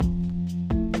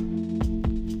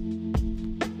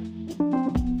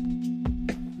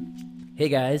Hey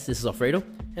guys, this is Alfredo.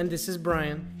 And this is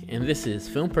Brian. And this is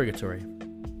Film Purgatory.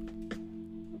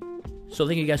 So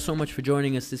thank you guys so much for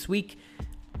joining us this week.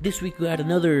 This week we got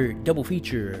another double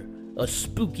feature. A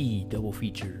spooky double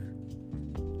feature.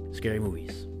 Scary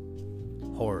movies.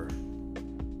 Horror.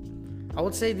 I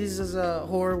would say this is a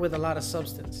horror with a lot of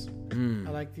substance. I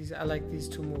like these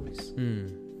two movies.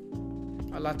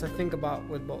 A lot to think about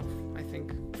with both, I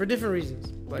think. For different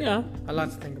reasons. But yeah, a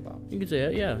lot to think about. You could say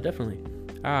that, yeah, definitely.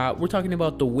 We're talking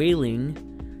about The Wailing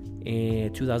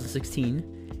in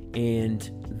 2016 and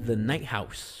The Night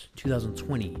House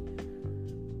 2020.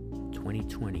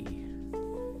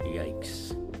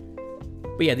 Yikes.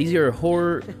 But yeah, these are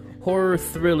horror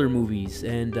thriller movies,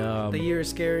 and the year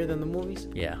is scarier than the movies.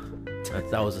 Yeah,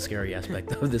 that was a scary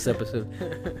aspect of this episode.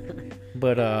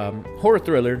 But horror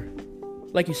thriller,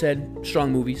 like you said,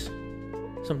 strong movies,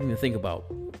 something to think about.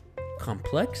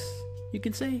 Complex, you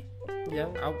can say. Yeah,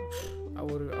 I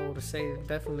would say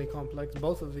definitely complex.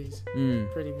 Both of these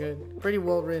pretty good, pretty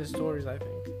well written stories, I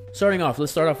think.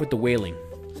 Let's start off with The Wailing,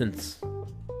 since I'm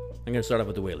gonna start off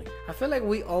with The Wailing. I feel like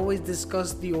we always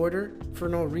discuss the order for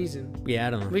no reason. Yeah, I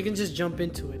don't know. We can just jump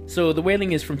into it. So The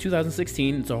Wailing is from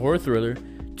 2016. It's a horror thriller.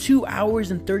 2 hours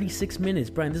and 36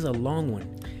 minutes. Brian, this is a long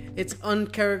one. It's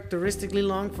uncharacteristically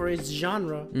long for its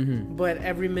genre, but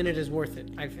every minute is worth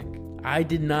it, I think. I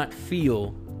did not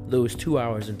feel those 2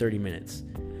 hours and 30 minutes.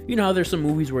 You know how there's some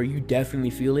movies where you definitely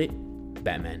feel it?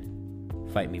 Batman.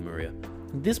 Fight Me, Maria.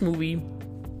 This movie,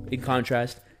 in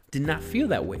contrast, did not feel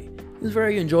that way. It was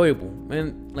very enjoyable.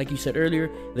 And like you said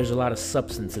earlier, there's a lot of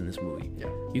substance in this movie. Yeah.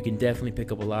 You can definitely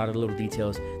pick up a lot of little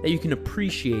details that you can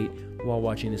appreciate while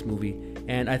watching this movie.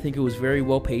 And I think it was very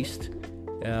well paced.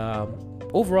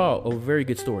 Overall, a very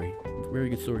good story. Very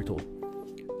good story told.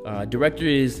 Director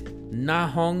is Na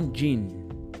Hong Jin.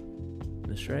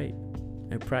 That's right.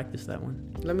 I practiced that one.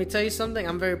 Let me tell you something.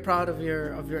 I'm very proud of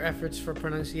your efforts for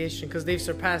pronunciation because they've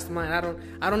surpassed mine.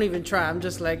 I don't even try. I'm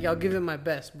just like, I'll give it my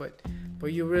best. But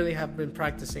you really have been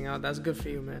practicing out. That's good for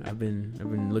you, man. I've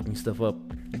been looking stuff up.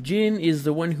 Jin is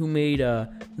the one who made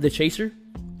The Chaser,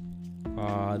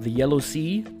 The Yellow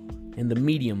Sea, and The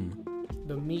Medium.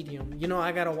 The Medium. You know,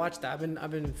 I gotta watch that.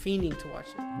 I've been fiending to watch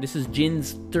it. This is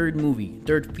Jin's third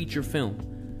feature film.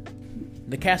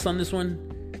 The cast on this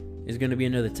one is gonna be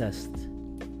another test.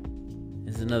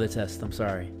 It's another test. I'm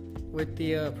sorry. With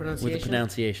the pronunciation. With the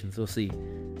pronunciations, we'll see.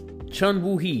 Chun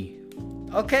Woo Hee.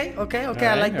 Okay. Right,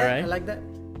 I like that. right. I like that.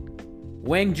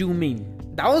 Wang Joo Min.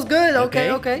 That was good. Okay.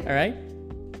 All right.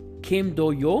 Kim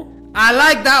Do Yo. I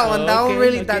like that one. That one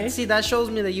really. Okay. That shows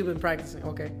me that you've been practicing.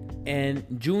 Okay. And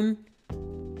Jun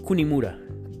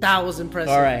Kunimura. That was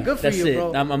impressive. All right. Good for that's you, it.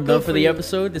 bro. I'm done for the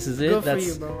episode. This is it. Good That's,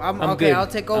 for you, bro. I'm okay. good. I'll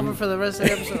take over for the rest of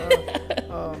the episode.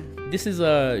 This is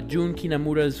Jun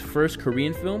Kinamura's first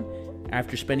Korean film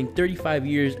after spending 35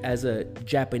 years as a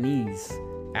Japanese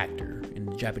actor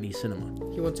in Japanese cinema.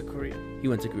 He went to Korea.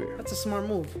 That's a smart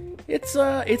move. It's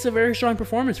a very strong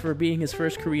performance for being his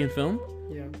first Korean film.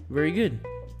 Yeah. Very good.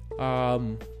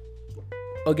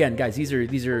 Again, guys, this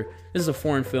is a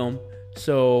foreign film,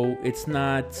 so it's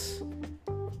not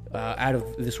out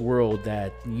of this world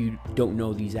that you don't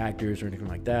know these actors or anything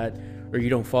like that, or you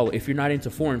don't follow. If you're not into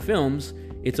foreign films,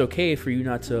 it's okay for you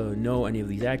not to know any of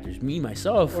these actors. Me,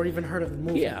 myself... Or even heard of the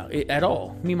movie. Yeah, at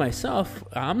all. Me, myself,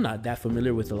 I'm not that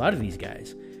familiar with a lot of these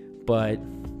guys. But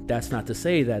that's not to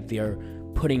say that they are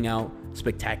putting out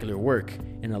spectacular work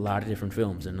in a lot of different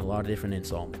films and a lot of different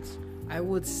installments. I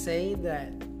would say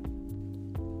that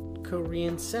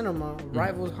Korean cinema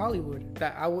rivals Hollywood.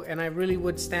 I really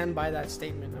would stand by that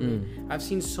statement. I mean, I've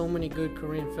seen so many good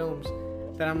Korean films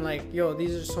that I'm like, yo,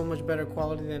 these are so much better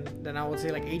quality than I would say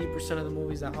like 80% of the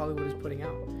movies that Hollywood is putting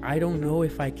out. I don't know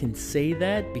if I can say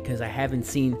that because I haven't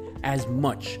seen as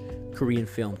much Korean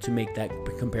film to make that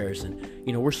comparison.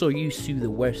 You know, we're so used to the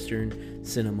Western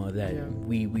cinema that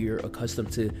we are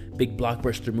accustomed to big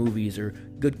blockbuster movies or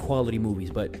good quality movies,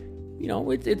 but you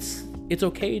know, it's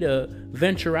okay to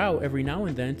venture out every now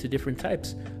and then to different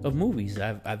types of movies.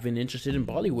 I've been interested in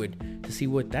Bollywood to see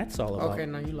what that's all about. Okay,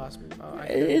 now you lost me.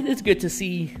 It's good to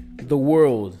see the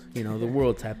world, you know, the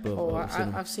world type of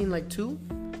cinema. I've seen like 2.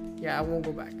 Yeah, I won't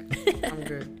go back. I'm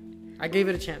good. I gave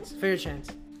it a chance, fair chance.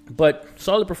 But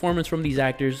solid performance from these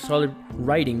actors, solid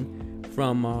writing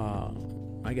from,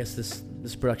 I guess, this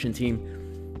production team.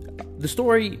 The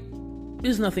story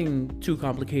is nothing too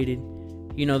complicated.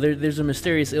 You know, there's a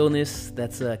mysterious illness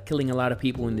that's killing a lot of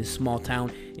people in this small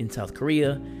town in South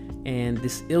Korea. And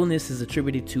this illness is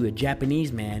attributed to a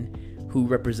Japanese man who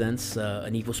represents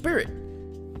an evil spirit.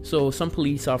 So some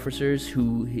police officers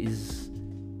who is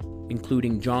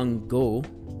including John Go,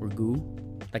 or Gu,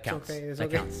 That counts. It's that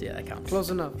okay. counts. Yeah, that counts. Close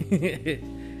enough.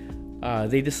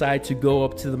 They decide to go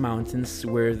up to the mountains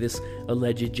where this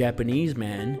alleged Japanese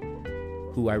man,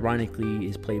 who ironically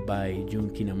is played by Jun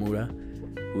Kinamura,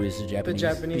 who is a Japanese. The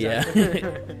Japanese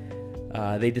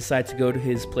actor. They decide to go to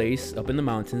his place up in the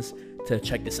mountains to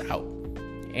check this out.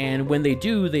 And when they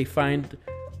do, they find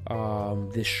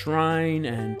this shrine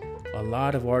and a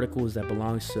lot of articles that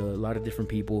belongs to a lot of different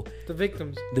people. The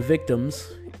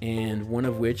victims, and one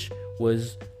of which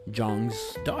was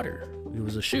Jong's daughter. It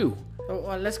was a shoe.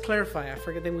 Oh, let's clarify.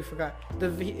 We forgot.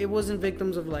 It wasn't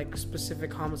victims of like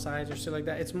specific homicides or shit like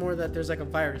that. It's more that there's like a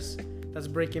virus that's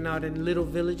breaking out in little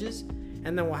villages,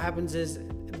 and then what happens is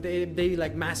they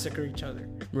like massacre each other.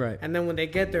 Right. And then when they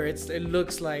get there, it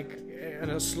looks like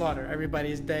a slaughter.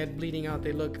 Everybody's dead, bleeding out.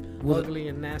 They look ugly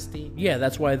and nasty. Yeah,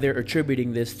 that's why they're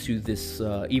attributing this to this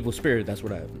evil spirit. That's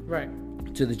what right.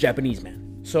 To the Japanese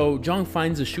man. So Jong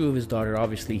finds the shoe of his daughter.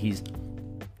 Obviously, he's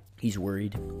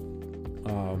worried.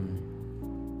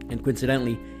 And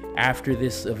coincidentally, after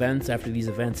these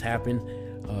events happen,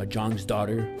 Jong's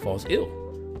daughter falls ill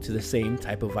to the same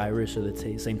type of virus or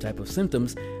the same type of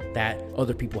symptoms that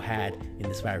other people had in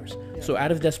this virus. Yeah. So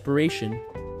out of desperation,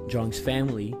 Jong's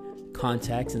family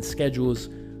contacts and schedules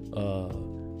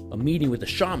a meeting with a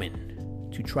shaman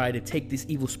to try to take this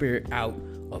evil spirit out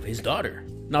of his daughter.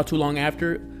 Not too long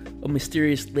after, a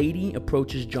mysterious lady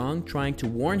approaches Jong, trying to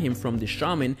warn him from the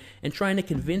shaman and trying to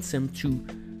convince him to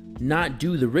not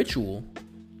do the ritual.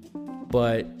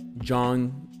 But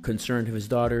Jong, concerned of his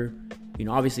daughter,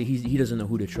 obviously he doesn't know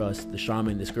who to trust, the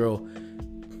shaman, this girl.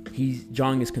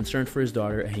 Jong is concerned for his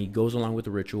daughter, and he goes along with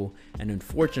the ritual. And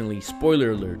unfortunately,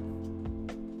 spoiler alert,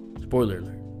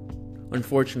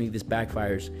 unfortunately this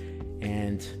backfires,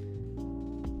 and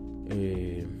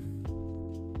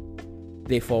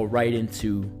they fall right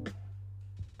into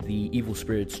the evil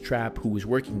spirit's trap, who was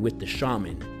working with the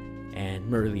shaman, and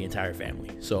murder the entire family.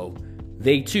 So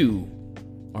they too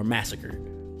are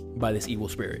massacred by this evil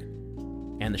spirit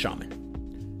and the shaman,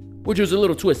 which was a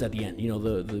little twist at the end.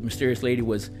 The mysterious lady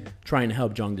was trying to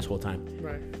help Jong this whole time.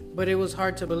 Right. But it was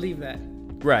hard to believe that.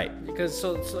 Right. Because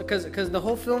the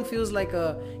whole film feels like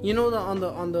on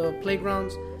the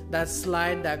playgrounds, that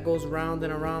slide that goes round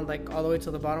and around, like all the way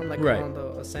to the bottom, like right. around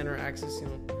the center axis,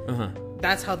 Uh-huh.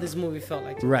 That's how this movie felt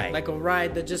like. Right. Like a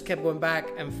ride that just kept going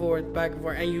back and forth,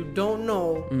 and you don't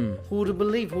know who to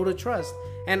believe, who to trust.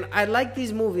 And I like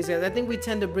these movies. I think we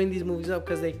tend to bring these movies up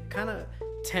because they kind of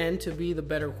tend to be the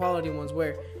better quality ones,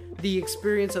 where the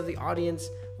experience of the audience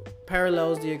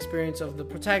parallels the experience of the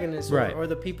protagonist, right. or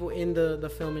the people in the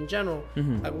film in general.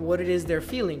 Like what it is they're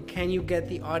feeling. Can you get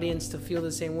the audience to feel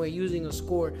the same way using a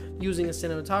score, using a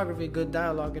cinematography, good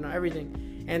dialogue,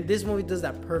 everything? And this movie does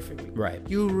that perfectly. Right.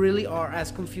 You really are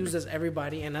as confused as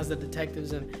everybody and as the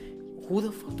detectives, and who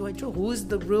the fuck do I trust? Who is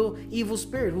the real evil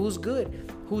spirit? Who's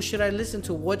good? Who should I listen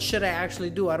to? What should I actually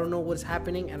do? I don't know what's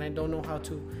happening, and I don't know how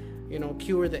to,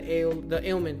 cure the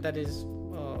ailment that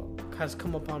has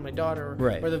come upon my daughter,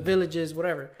 right. or the villages,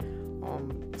 whatever.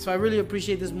 So I really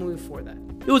appreciate this movie for that.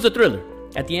 It was a thriller.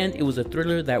 At the end, it was a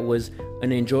thriller that was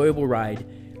an enjoyable ride.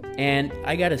 And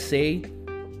I gotta say,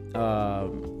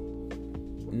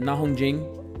 Na Hong Jing,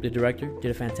 the director, did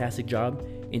a fantastic job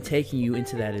in taking you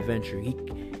into that adventure.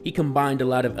 He combined a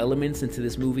lot of elements into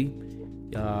this movie.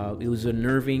 It was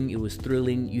unnerving, it was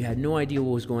thrilling. You had no idea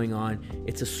what was going on.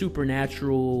 It's a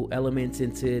supernatural element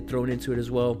thrown into it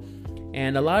as well.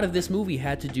 And a lot of this movie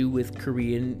had to do with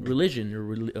Korean religion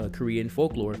or Korean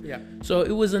folklore. Yeah. So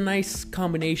it was a nice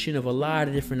combination of a lot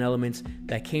of different elements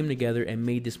that came together and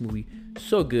made this movie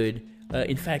so good.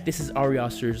 In fact, this is Ari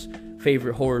Aster's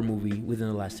favorite horror movie within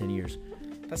the last 10 years.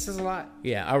 That says a lot.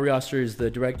 Yeah, Ari Aster is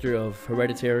the director of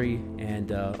Hereditary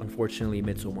and unfortunately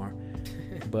Midsommar.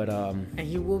 But and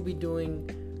he will be doing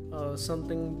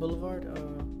something Boulevard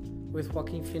with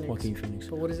Joaquin Phoenix. Joaquin Phoenix.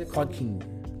 But what is it called?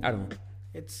 I don't know.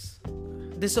 It's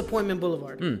Disappointment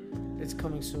Boulevard. It's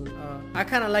coming soon. I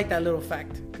kind of like that little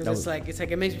fact because it's like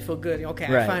it makes me feel good. Okay,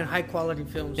 right. I find high quality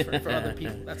films for other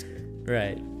people. That's good.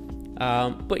 Right.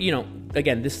 But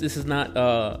again, this is not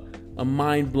a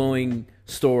mind blowing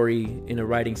story in a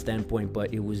writing standpoint,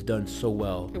 but it was done so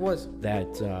well. It was that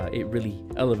it really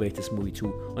elevates this movie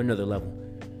to another level.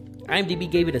 IMDb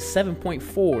gave it a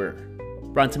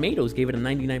 7.4. Rotten Tomatoes gave it a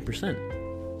 99%.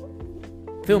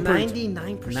 Film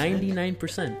 99%.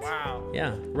 99%. Wow.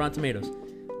 Yeah, Rotten Tomatoes.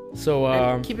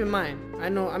 So keep in mind, I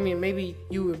know. I mean, maybe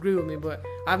you agree with me, but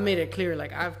I've made it clear.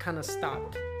 Like I've kind of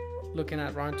stopped looking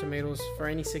at Rotten Tomatoes for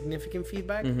any significant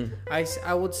feedback.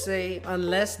 I would say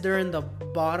unless they're in the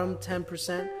bottom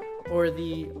 10% or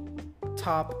the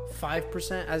top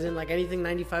 5%, as in like anything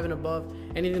 95 and above,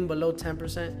 anything below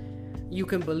 10%. you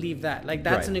can believe that. Like,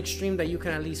 that's Right. an extreme that you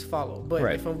can at least follow. But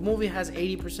Right. if a movie has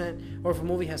 80% or if a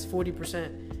movie has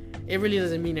 40%, it really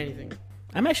doesn't mean anything.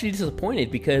 I'm actually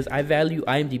disappointed because I value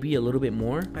IMDb a little bit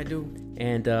more, I do.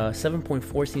 and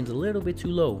 7.4 seems a little bit too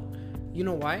low. You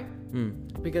know why?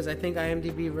 Because I think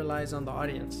IMDb relies on the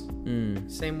audience.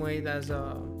 Same way as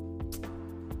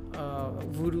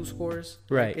Voodoo scores.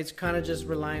 Right. Like, it's kind of just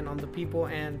relying on the people.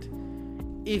 And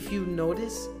if you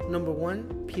notice, number one,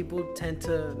 people tend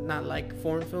to not like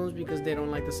foreign films because they don't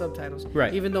like the subtitles.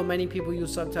 Right. Even though many people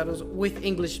use subtitles with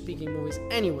English-speaking movies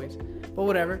anyways. But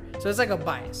whatever. So it's like a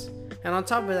bias. And on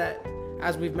top of that,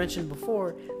 as we've mentioned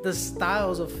before, the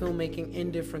styles of filmmaking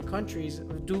in different countries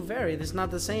do vary. It's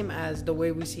not the same as the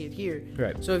way we see it here.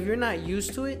 Right. So if you're not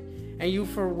used to it, and you,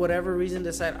 for whatever reason,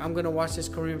 decide, I'm going to watch this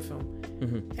Korean film,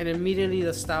 and immediately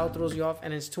the style throws you off,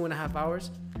 and it's 2.5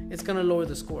 hours, it's going to lower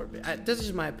the score a bit. This is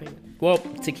just my opinion. Well,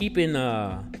 to keep in,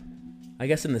 I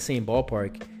guess, in the same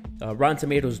ballpark, Rotten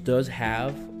Tomatoes does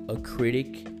have a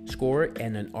critic score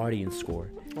and an audience score.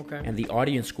 Okay. And the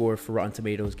audience score for Rotten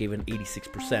Tomatoes gave it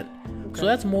 86%. So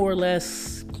that's more or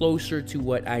less closer to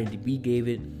what IMDb gave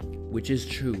it, which is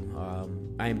true.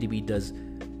 IMDb does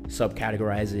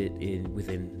subcategorize it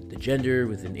within the gender,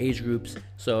 within age groups.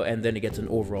 So, and then it gets an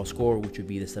overall score, which would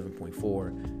be the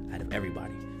 7.4 out of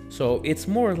everybody. So it's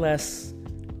more or less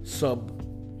sub-great.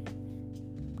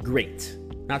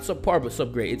 Not subpar, but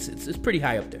sub-great. It's pretty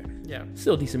high up there. Yeah.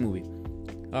 Still a decent movie.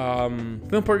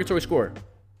 Film Purgatory score.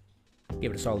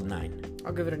 Give it a solid 9.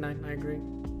 I'll give it a 9. I agree.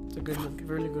 It's a good,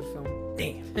 really good film.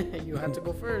 Damn. You have to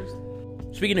go first.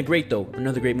 Speaking of great, though,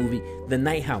 another great movie, The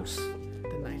Night House.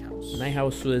 The Night House. The Night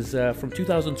House was from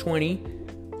 2020.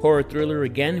 Horror thriller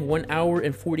again. 1 hour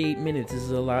and 48 minutes. This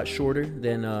is a lot shorter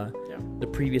than the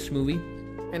previous movie.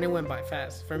 And it went by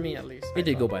fast, for me at least. It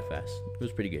did go by fast. It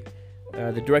was pretty good.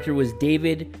 The director was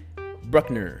David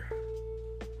Bruckner.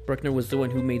 Bruckner was the one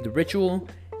who made The Ritual.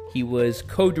 He was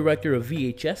co-director of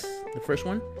VHS, the first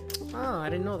one. Oh, I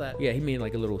didn't know that. Yeah, he made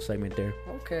like a little segment there.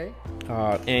 Okay.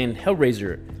 And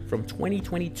Hellraiser from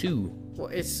 2022. Well,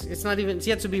 it's not even, it's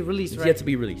yet to be released, It's right? yet to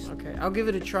be released. Okay, I'll give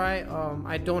it a try.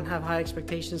 I don't have high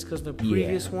expectations because the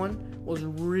previous one was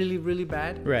really, really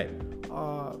bad. Right.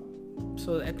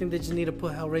 So I think they just need to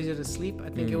put Hellraiser to sleep. I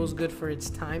think it was good for its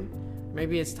time.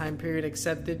 Maybe its time period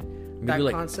accepted that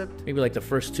concept. Maybe like the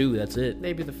first two, that's it.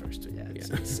 Maybe the first two, yeah.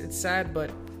 It's sad,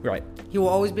 but Right. he will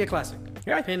always be a classic.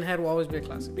 Yeah. Pinhead will always be a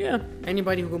classic. Yeah.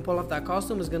 Anybody who can pull off that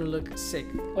costume is going to look sick.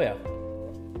 Oh, yeah.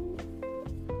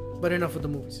 But enough with the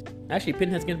movies. Actually,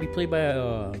 Pinhead's going to be played by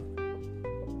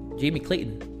Jamie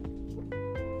Clayton.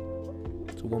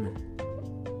 It's a woman.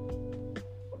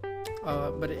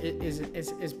 But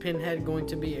is Pinhead going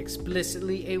to be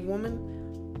explicitly a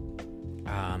woman?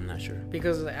 I'm not sure.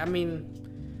 Because, I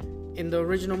mean, in the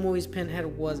original movies, Pinhead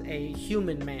was a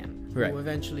human man who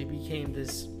eventually became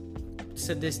this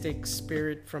sadistic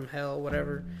spirit from hell,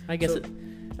 whatever. I guess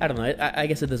I don't know. I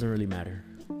guess it doesn't really matter.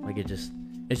 Like it's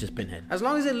just Pinhead. As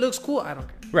long as it looks cool, I don't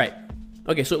care. Right.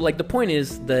 Okay, so like the point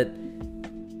is that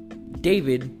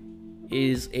David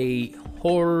is a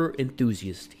horror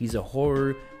enthusiast. He's a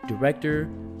horror director,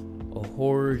 a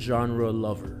horror genre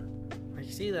lover. I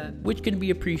see that. Which can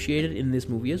be appreciated in this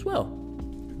movie as well.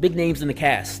 Big names in the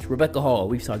cast. Rebecca Hall,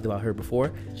 we've talked about her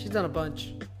before. She's done a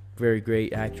bunch. Very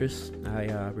great actress. I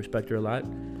respect her a lot.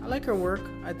 I like her work.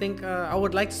 I think I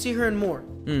would like to see her in more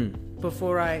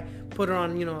before I put her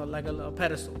on, like a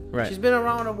pedestal. Right. She's been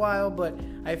around a while, but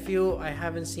I feel I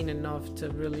haven't seen enough to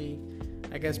really,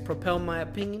 I guess, propel my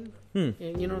opinion,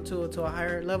 to a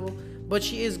higher level. But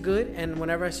she is good, and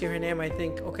whenever I see her name, I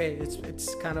think, okay,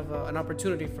 it's kind of an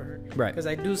opportunity for her. Right. Because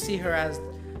I do see her as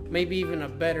maybe even a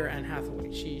better Anne Hathaway.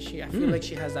 I feel like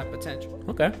she has that potential.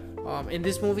 Okay. In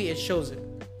this movie, it shows it.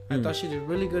 I thought she did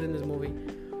really good in this movie.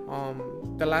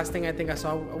 The last thing I think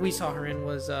we saw her in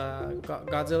was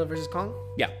Godzilla vs. Kong.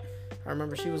 Yeah. I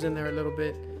remember she was in there a little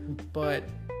bit, but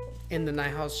in The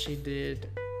Night House, she did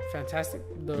fantastic.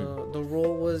 The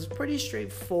role was pretty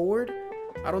straightforward.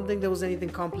 I don't think there was anything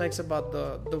complex about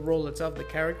the role itself, the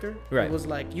character. Right. It was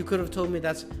like, you could have told me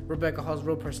that's Rebecca Hall's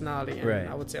real personality, and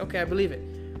I would say, okay, I believe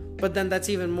it. But then that's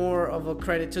even more of a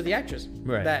credit to the actress.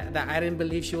 Right. That I didn't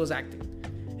believe she was acting.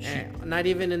 And not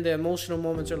even in the emotional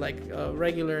moments or like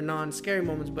regular non-scary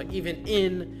moments, but even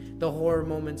in the horror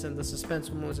moments and the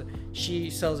suspense moments, she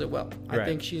sells it well. I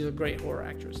think she's a great horror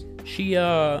actress. She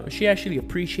actually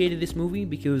appreciated this movie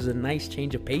because it was a nice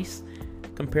change of pace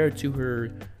compared to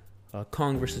her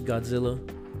Kong vs. Godzilla.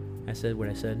 I said what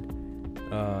I said.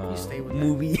 You stay with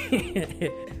movie.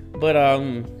 But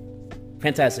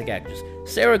fantastic actress.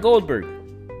 Sarah Goldberg.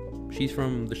 She's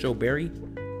from the show Barry.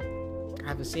 I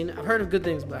haven't seen it. I've heard of good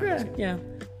things, but I haven't seen it.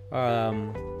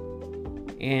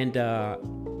 And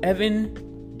Evan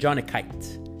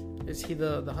Jonikite. Is he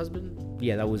the husband?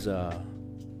 Yeah, that was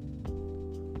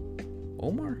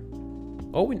Omar?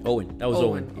 Owen? That was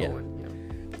Owen. Yeah.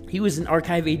 He was in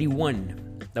Archive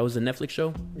 81. That was a Netflix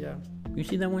show. Yeah. You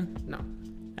seen that one? No.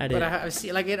 I did. But I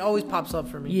see, like, it always pops up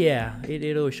for me. Yeah,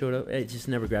 it always showed up. It just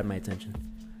never grabbed my attention.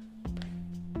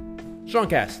 Strong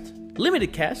cast.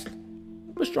 Limited cast.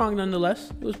 But strong nonetheless.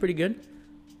 It was pretty good.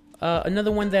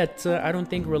 Another one that I don't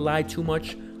think relied too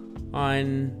much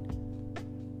on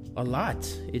a lot.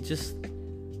 It just...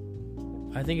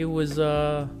 I think it was...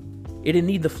 it didn't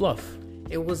need the fluff.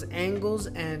 It was angles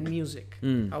and music.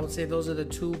 I would say those are the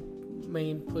two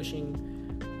main pushing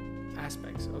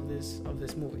aspects of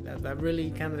this movie. That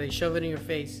really kind of, they shove it in your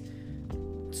face,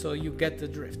 so you get the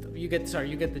drift of, you get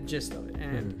the gist of it.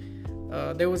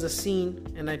 And there was a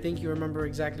scene, and I think you remember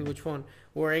exactly which one,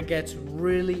 where it gets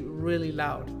really, really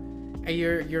loud, and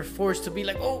you're forced to be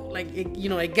like, oh, like it,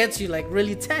 it gets you like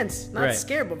really tense, not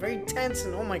scared, but very tense,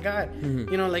 and oh my god,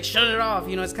 like shut it off.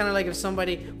 It's kind of like if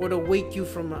somebody were to wake you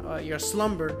from your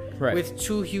slumber with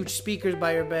two huge speakers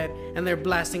by your bed and they're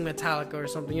blasting Metallica or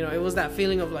something. It was that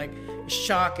feeling of like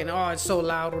shock and oh, it's so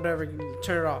loud, whatever,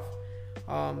 turn it off.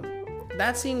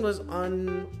 That scene was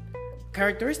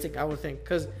uncharacteristic, I would think,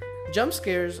 because jump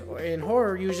scares in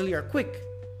horror usually are quick.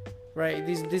 Right,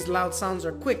 these loud sounds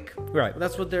are quick. Right,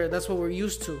 that's what we're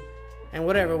used to, and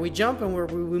whatever, we jump and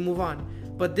we move on.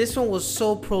 But this one was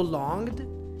so prolonged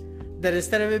that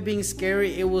instead of it being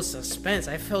scary, it was suspense.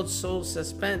 I felt so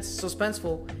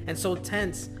suspenseful, and so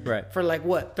tense. Right, for like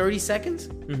what, 30 seconds,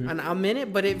 a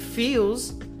minute, but it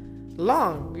feels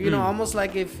long. Almost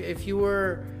like if you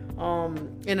were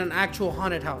in an actual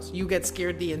haunted house, you get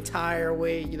scared the entire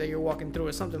way that you're walking through,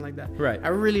 or something like that. Right, I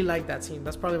really like that scene.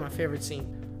 That's probably my favorite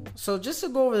scene. So just to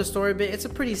go over the story a bit, it's a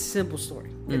pretty simple story.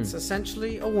 It's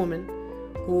essentially a woman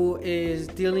who is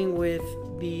dealing with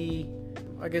the,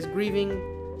 I guess,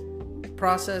 grieving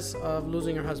process of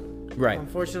losing her husband. Right.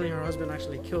 Unfortunately, her husband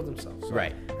actually killed himself. So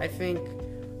right. I think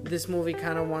this movie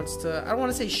kind of wants to, I don't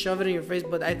want to say shove it in your face,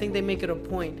 but I think they make it a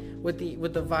point with the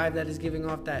vibe that is giving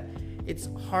off that it's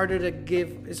harder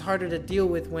to deal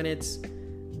with when it's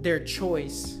their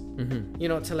choice.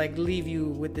 To like leave you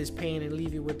with this pain and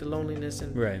leave you with the loneliness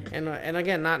and and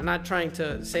again, not trying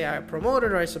to say I promote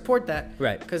it or I support that,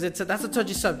 because that's a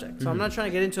touchy subject, so I'm not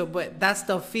trying to get into it, but that's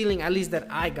the feeling at least that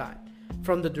I got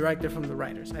from the director, from the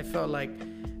writers. I felt like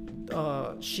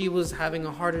she was having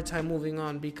a harder time moving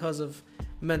on because of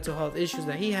mental health issues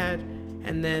that he had,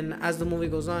 and then as the movie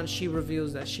goes on, she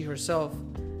reveals that she herself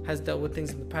has dealt with things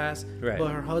in the past,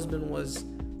 but her husband was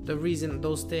the reason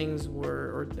those things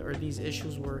were, or these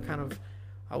issues were kind of,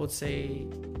 I would say,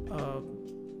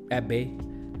 at bay,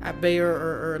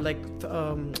 or like,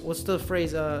 what's the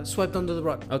phrase? Swept under the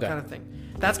rug, kind of thing.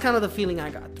 That's kind of the feeling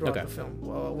I got throughout the film,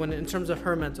 when in terms of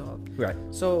her mental health. Right.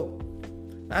 So,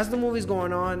 as the movie's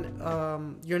going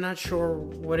on, you're not sure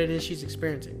what it is she's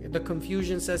experiencing. The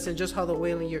confusion sets in, just how the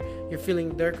Wailing, you're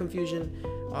feeling their confusion.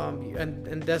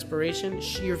 And desperation.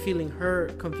 You're feeling her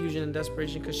confusion and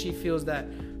desperation because she feels that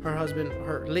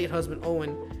her late husband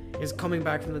Owen is coming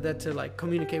back from the dead to like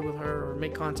communicate with her or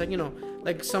make contact.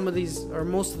 Like some of these or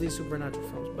most of these supernatural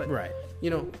films. But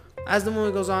as the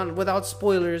movie goes on, without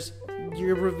spoilers,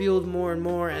 you're revealed more and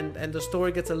more, and the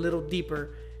story gets a little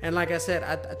deeper. And like I said,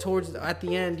 at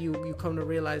the end, you come to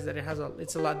realize that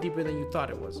it's a lot deeper than you thought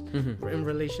it was in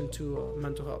relation to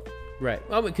mental health. Right.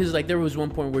 Well, because like there was one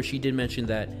point where she did mention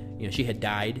that she had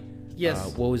died.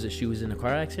 Yes. What was it? She was in a car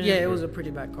accident? Yeah, it was a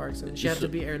pretty bad car accident. She had to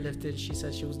be airlifted. She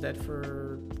said she was dead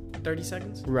for 30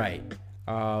 seconds. Right.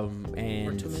 And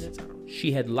or 2 minutes. I don't know.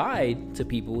 She had lied to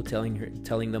people,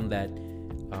 telling them that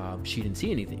she didn't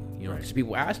see anything. Because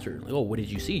people asked her, like, "Oh, what did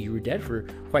you see? You were dead for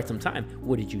quite some time.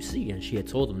 What did you see?" And she had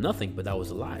told them nothing, but that was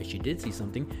a lie. She did see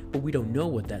something, but we don't know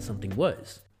what that something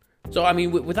was. So I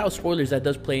mean, without spoilers, that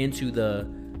does play into the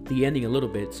ending a little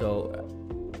bit. So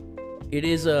it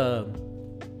is a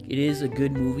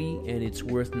good movie, and it's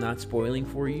worth not spoiling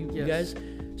for you guys.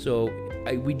 So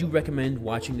we do recommend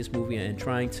watching this movie and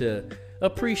trying to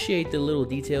appreciate the little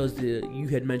details that you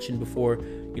had mentioned before.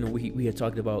 We had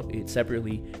talked about it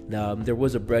separately. There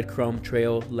was a breadcrumb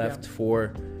trail left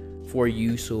for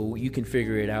you, so you can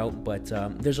figure it out. But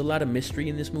there's a lot of mystery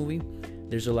in this movie.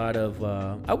 There's a lot of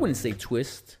I wouldn't say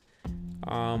twist.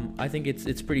 I think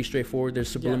it's pretty straightforward. There's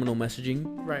subliminal messaging,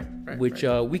 which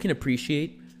we can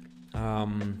appreciate.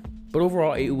 But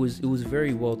overall, it was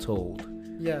very well told.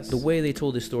 Yes. The way they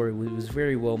told the story was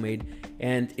very well made,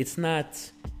 and it's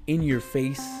not in your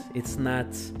face. It's not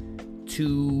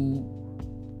too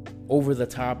over the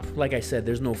top. Like I said,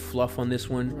 there's no fluff on this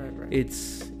one. Right.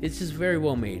 It's just very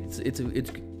well made.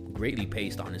 It's greatly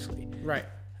paced, honestly. Right.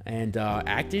 And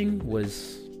acting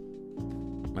was,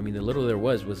 I mean, the little there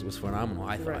was phenomenal,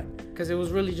 I thought. Right. Because it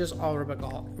was really just all Rebecca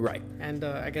Hall. Right. And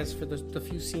I guess for the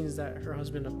few scenes that her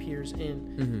husband appears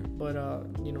in, but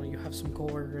you have some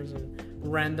coworkers and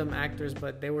random actors,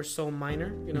 but they were so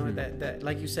minor, that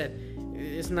like you said,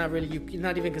 it's not really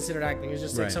not even considered acting. It's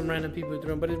just like some random people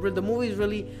through. But the movie is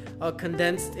really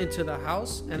condensed into the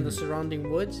house and the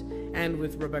surrounding woods, and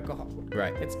with Rebecca Hall.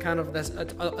 Right. It's kind of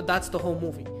that's the whole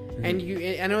movie. And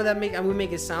I know that we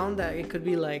make it sound that it could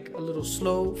be like a little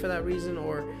slow for that reason,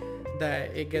 or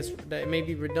that it may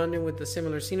be redundant with the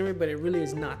similar scenery, but it really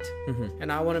is not.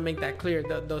 And I want to make that clear.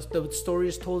 The story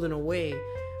is told in a way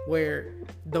where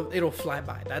it'll fly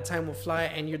by. That time will fly,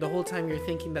 and the whole time you're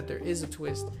thinking that there is a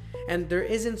twist, and there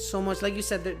isn't so much. Like you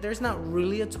said, there's not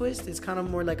really a twist. It's kind of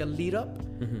more like a lead up,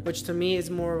 which to me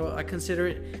is more of I consider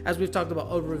it, as we've talked about,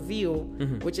 a reveal,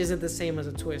 which isn't the same as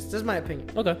a twist. That's my opinion.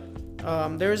 Okay.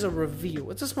 There is a reveal.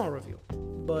 It's a small reveal,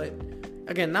 but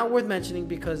again, not worth mentioning,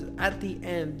 because at the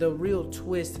end, the real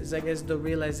twist is, I guess, the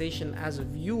realization as a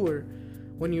viewer,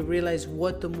 when you realize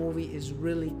what the movie is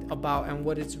really about and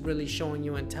what it's really showing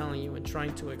you and telling you and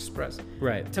trying to express.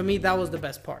 Right. To me, that was the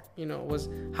best part, was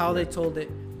how they told it.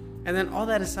 And then all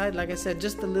that aside, like I said,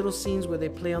 just the little scenes where they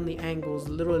play on the angles,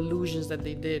 the little illusions that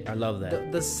they did. I love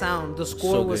that. The sound, the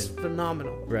score was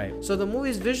phenomenal. Right. So the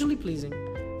movie is visually pleasing,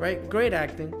 right? Great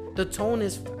acting. The tone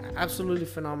is absolutely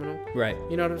phenomenal. Right.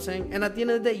 You know what I'm saying? And at the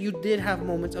end of the day, you did have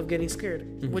moments of getting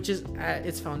scared, which is at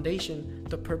its foundation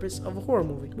the purpose of a horror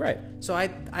movie. Right. So I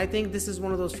think this is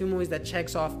one of those few movies that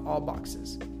checks off all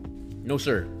boxes. No,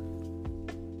 sir.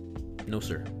 No,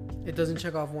 sir. It doesn't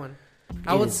check off one.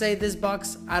 I would say this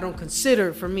box I don't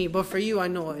consider for me, but for you, I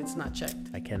know it's not checked.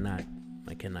 I cannot.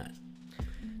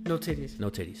 No titties. No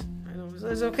titties. I know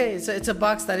it's okay. It's a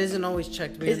box that isn't always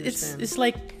checked. It's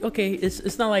like, okay,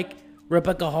 it's not like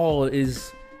Rebecca Hall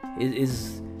is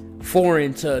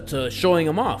foreign to showing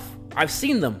them off. I've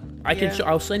seen them.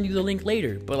 I'll send you the link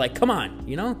later. But like, come on,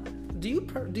 Do you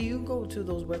go to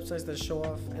those websites that show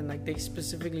off and like they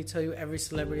specifically tell you every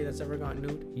celebrity that's ever gone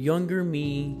nude? Younger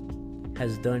me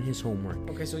has done his homework.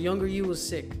 Okay, so younger you was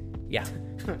sick. Yeah,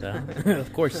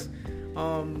 of course.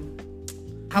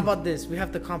 How about this? We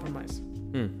have to compromise.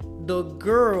 The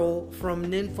girl from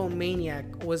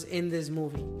Nymphomaniac was in this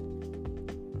movie.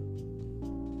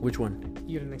 Which one?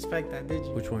 You didn't expect that, did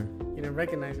you? Which one? You didn't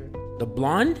recognize her. The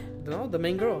blonde? No, the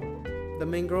main girl. The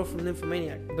main girl from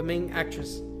Nymphomaniac. The main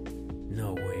actress.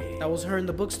 No way. That was her in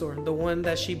the bookstore. The one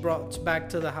that she brought back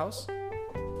to the house.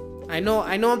 I know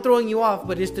I'm throwing you off,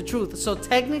 but it's the truth. So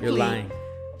technically... You're lying.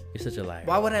 You're such a liar.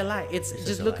 Why would I lie?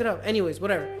 Just look it up. Anyways,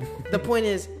 whatever. The point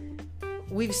is,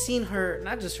 we've seen her,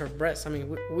 not just her breasts. I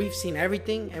mean, we've seen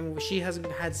everything, and she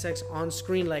hasn't had sex on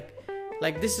screen. Like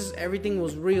this is everything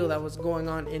was real that was going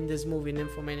on in this movie,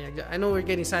 Nymphomaniac. I know we're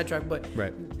getting sidetracked, but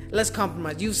let's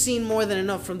compromise. You've seen more than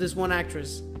enough from this one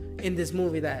actress in this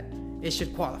movie that it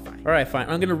should qualify. All right, fine.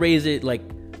 I'm gonna raise it like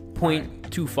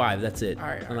 0.25. That's it. All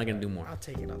right. I'm not gonna do more. I'll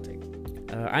take it.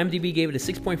 IMDb gave it a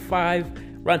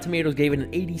 6.5. Rotten Tomatoes gave it an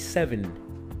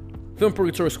 87. Film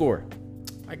Purgatory score.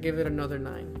 I give it another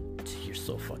 9. You're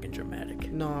so fucking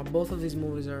dramatic. No, both of these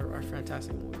movies are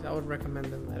fantastic movies. I would recommend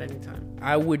them at any time.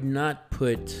 I would not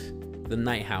put The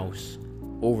Night House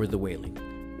over The Wailing.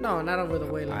 No, not over The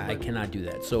Wailing. I cannot do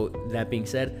that. So that being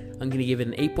said, I'm gonna give it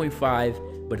an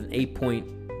 8.5, but an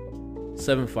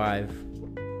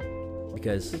 8.75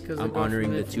 because I'm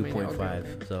honoring the 2.5. Okay.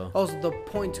 So the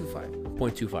 0.25.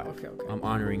 0.25. Okay. I'm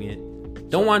honoring it.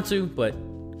 Don't want to, but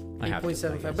I have to.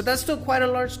 8.75. But that's still quite a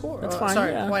large score. That's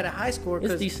fine. Quite a high score.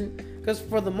 It's decent. Because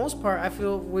for the most part, I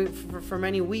feel for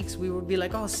many weeks we would be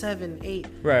like, 7, 8,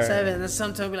 7, and then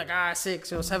sometimes we'd be like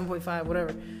 6, 7.5,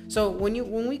 whatever. So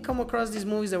when we come across these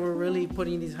movies that we're really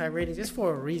putting these high ratings, it's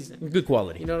for a reason. Good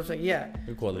quality. You know what I'm saying? Yeah.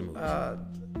 Good quality movies.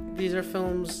 These are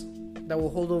films that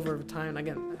will hold over time.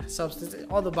 Again, substance,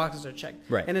 all the boxes are checked.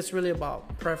 Right. And it's really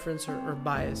about preference or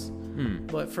bias.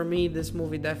 But for me, this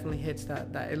movie definitely hits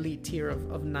that elite tier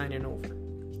of 9 and over.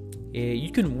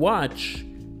 You can watch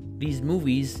these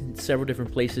movies in several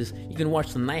different places. You can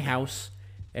watch The Night House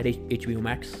at HBO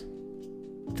Max.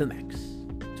 To the max.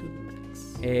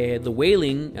 The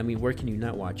Wailing, I mean, where can you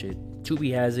not watch it?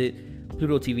 Tubi has it.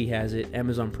 Pluto TV has it.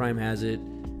 Amazon Prime has it.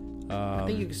 I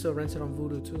think you can still rent it on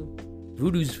Vudu too.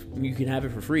 Vudu's, you can have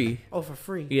it for free. Oh, for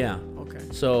free? Yeah. Okay.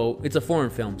 So it's a foreign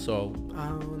film, so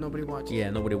nobody watches. Yeah,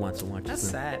 nobody wants to watch it. That's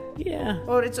sad. Yeah.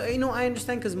 Oh, it's I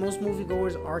understand because most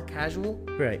moviegoers are casual.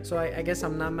 Right. So I guess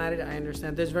I'm not mad at it. I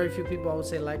understand. There's very few people I would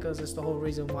say like us. It's the whole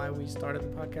reason why we started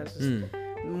the podcast.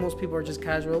 Most people are just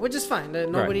casual, which is fine.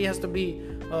 Nobody has to be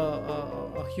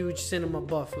a huge cinema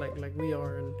buff like we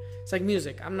are. And it's like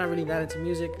music. I'm not really that into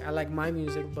music. I like my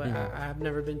music, but I have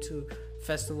never been to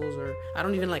festivals, or I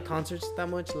don't even like concerts that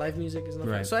much. Live music is not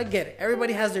fun. So I get it.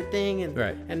 Everybody has their thing,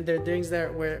 and their things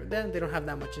there where then they don't have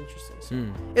that much interest in. So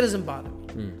it doesn't bother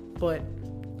me. But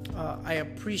I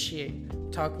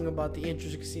appreciate talking about the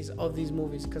intricacies of these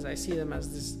movies because I see them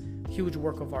as this huge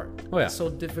work of art. Oh yeah, it's so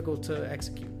difficult to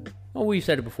execute. Well, we've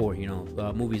said it before.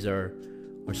 Movies are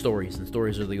stories, and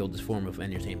stories are the oldest form of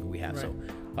entertainment we have. Right.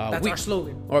 So that's our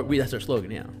slogan. That's our slogan.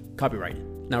 Yeah, copyrighted.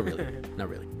 Not really. Not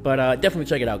really. But definitely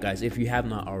check it out, guys, if you have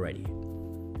not already.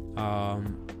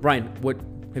 Brian,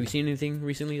 have you seen anything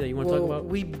recently that you want to talk about?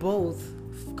 We both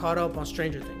caught up on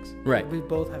Stranger Things. Right. We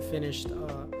both have finished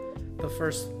the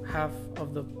first half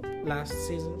of the last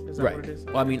season. Is that what it is?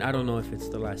 Well, I mean, I don't know if it's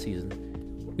the last season.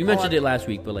 We mentioned it last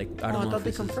week, but I don't know. I thought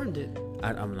they confirmed it.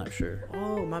 I'm not sure.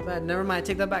 Oh, my bad. Never mind. I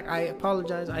take that back. I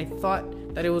apologize. I thought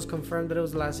that it was confirmed that it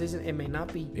was the last season. It may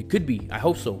not be. It could be. I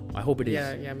hope so. I hope it is.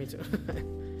 Yeah, me too.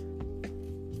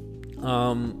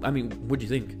 I mean, what'd you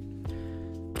think?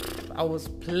 I was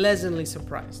pleasantly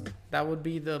surprised. That would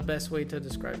be the best way to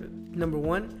describe it. Number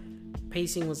one,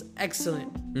 pacing was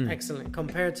excellent. Excellent.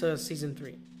 Compared to season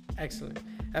 3. Excellent.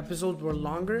 Episodes were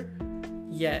longer,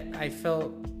 yet I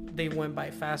felt they went by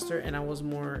faster and I was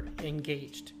more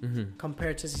engaged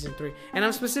compared to season 3. And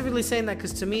I'm specifically saying that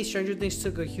because to me, Stranger Things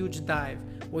took a huge dive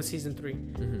with season 3.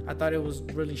 I thought it was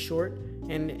really short,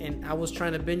 and I was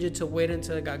trying to binge it to wait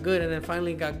until it got good, and then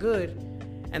finally it got good,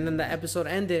 and then the episode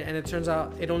ended, and it turns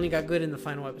out it only got good in the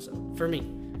final episode for me.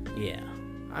 Yeah.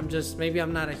 Maybe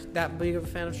I'm not that big of a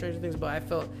fan of Stranger Things, but I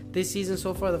felt this season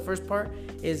so far, the first part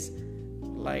is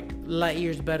like light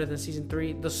years better than season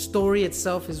 3. The story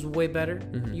itself is way better.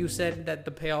 You said that the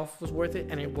payoff was worth it,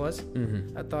 and it was.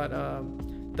 I thought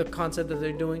the concept that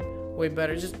they're doing way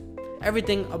better. Just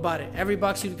everything about it, every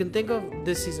box you can think of,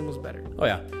 this season was better. Oh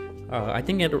yeah, I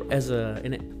think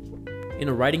in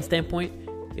a writing standpoint,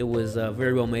 it was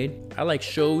very well made. I like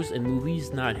shows and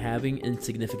movies not having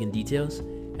insignificant details,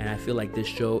 and I feel like this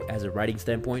show, as a writing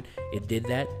standpoint, it did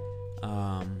that.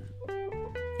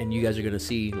 And you guys are gonna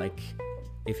see, like,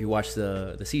 if you watch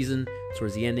the season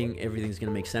towards the ending, everything's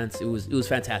gonna make sense. It was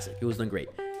fantastic. It was done great.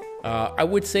 I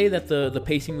would say that the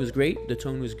pacing was great. The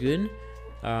tone was good.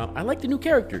 I like the new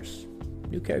characters.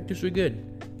 New characters were good.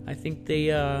 I think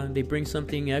they bring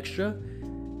something extra.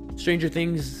 Stranger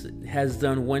Things has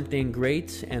done one thing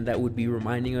great, and that would be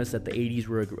reminding us that the 80s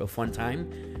were a fun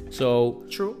time. So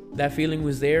true. That feeling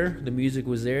was there. The music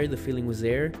was there. The feeling was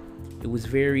there. It was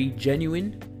very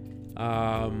genuine.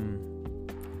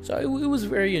 So it was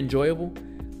very enjoyable.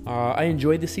 I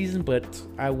enjoyed the season, but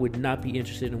I would not be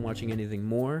interested in watching anything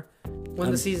more.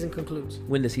 When the season concludes.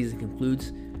 When the season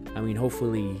concludes. I mean,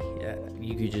 hopefully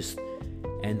you could just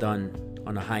end on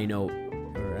a high note,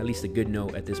 or at least a good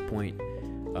note at this point.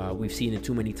 We've seen it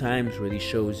too many times where these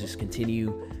shows just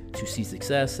continue to see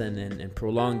success and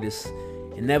prolong this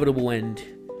inevitable end,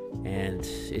 and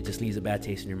it just leaves a bad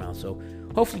taste in your mouth. So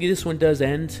hopefully this one does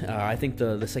end. I think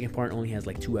the second part only has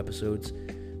like 2 episodes,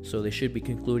 so they should be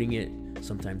concluding it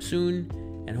sometime soon,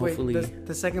 and hopefully... Wait,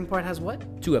 the second part has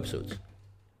what? 2 episodes.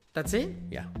 That's it?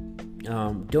 Yeah.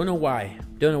 Don't know why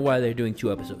they're doing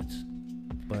 2 episodes,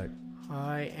 but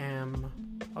I am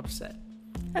upset.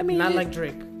 I mean, not like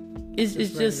Drake. It's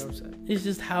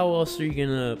just how else are you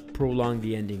gonna prolong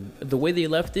the ending? The way they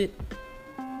left it,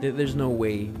 there's no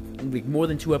way. Like, more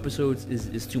than 2 episodes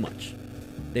is too much.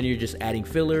 Then you're just adding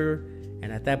filler,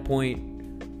 and at that point,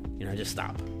 just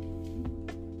stop.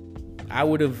 I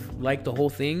would have liked the whole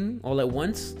thing all at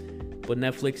once, but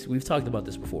Netflix, we've talked about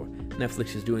this before.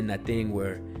 Netflix is doing that thing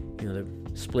where, they're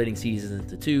splitting seasons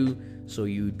into 2, so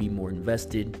you'd be more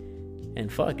invested.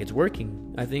 And fuck, it's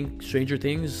working. I think Stranger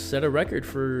Things set a record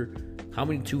for how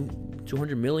many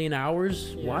 200 million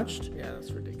hours watched? Yeah,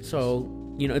 that's ridiculous. So,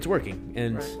 it's working,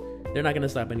 and they're not going to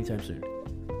stop anytime soon.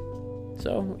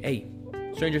 So, hey,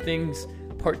 Stranger Things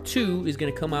Part 2 is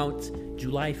going to come out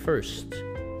July 1st.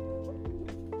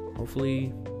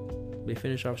 Hopefully, they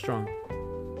finish off strong.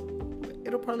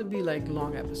 It'll probably be like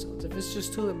long episodes. If it's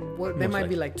just 2, they might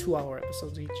be like 2-hour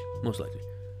episodes each. Most likely.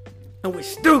 And we're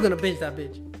still going to binge that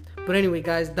bitch. But anyway,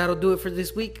 guys, that'll do it for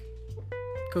this week.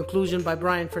 Conclusion by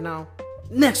Brian for now.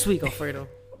 Next week, Alfredo.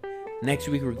 Next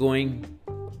week, we're going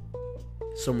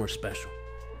somewhere special.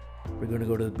 We're going to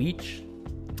go to the beach.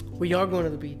 We are going to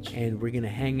the beach. And we're going to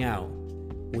hang out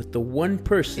with the one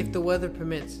person. If the weather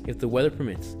permits. If the weather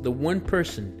permits. The one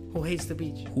person. Who hates the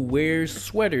beach. Who wears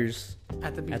sweaters.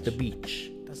 At the beach. At the beach.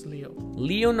 That's Leo.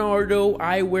 Leonardo,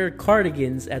 I wear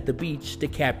cardigans at the beach,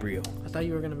 DiCaprio. I thought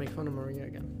you were going to make fun of Maria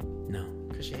again. No.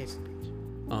 Because she hates the beach.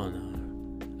 Oh, no.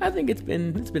 I think it's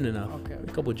been enough. Okay.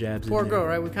 A couple jabs. Poor girl,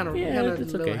 right? We kind of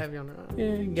it's a little okay. heavy on her.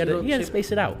 Yeah, you gotta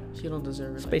space it out. She don't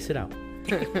deserve it. Space it out.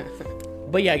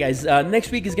 But yeah, guys,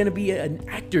 next week is gonna be an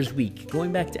actors week.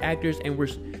 Going back to actors, and we're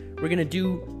gonna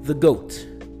do the GOAT,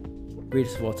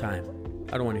 greatest of all time.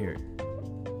 I don't want to hear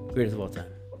it. Greatest of all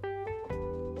time.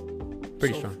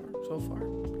 Pretty strong. So far.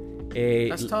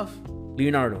 That's tough.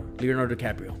 Leonardo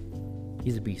DiCaprio.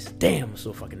 He's a beast. Damn, I'm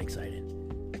so fucking excited.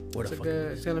 What a fucking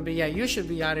it's gonna be. Yeah, you should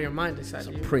be out of your mind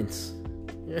excited. It's a prince.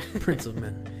 Yeah. Prince of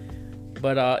men.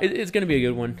 But it's gonna be a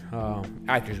good one.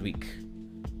 Actors week.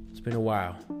 It's been a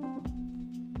while.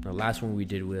 The last one we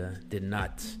did did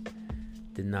not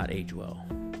age well.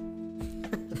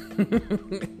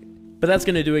 But that's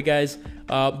gonna do it, guys.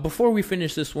 Before we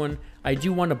finish this one, I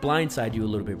do want to blindside you a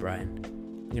little bit, Brian.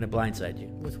 I'm gonna blindside you.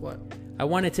 With what? I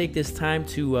want to take this time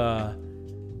to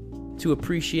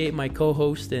appreciate my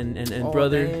co-host and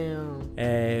brother.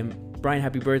 Damn. Brian,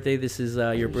 happy birthday! This is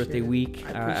your birthday week.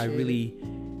 I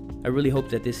really hope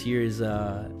that this year's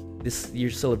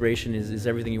celebration is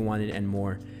everything you wanted and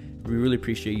more. We really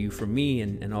appreciate you from me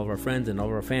and all of our friends and all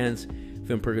of our fans.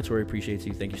 Film Purgatory appreciates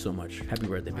you. Thank you so much. Happy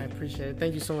birthday, man. I appreciate it.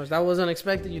 Thank you so much. That was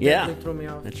unexpected. You definitely threw me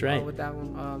off. That's right. With that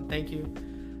one. Thank you.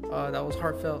 That was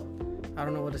heartfelt. I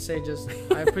don't know what to say. Just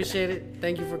I appreciate it.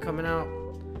 Thank you for coming out.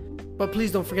 But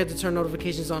please don't forget to turn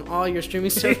notifications on all your streaming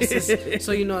services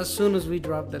so you know as soon as we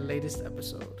drop the latest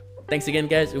episode. Thanks again,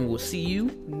 guys, and we'll see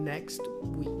you next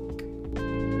week.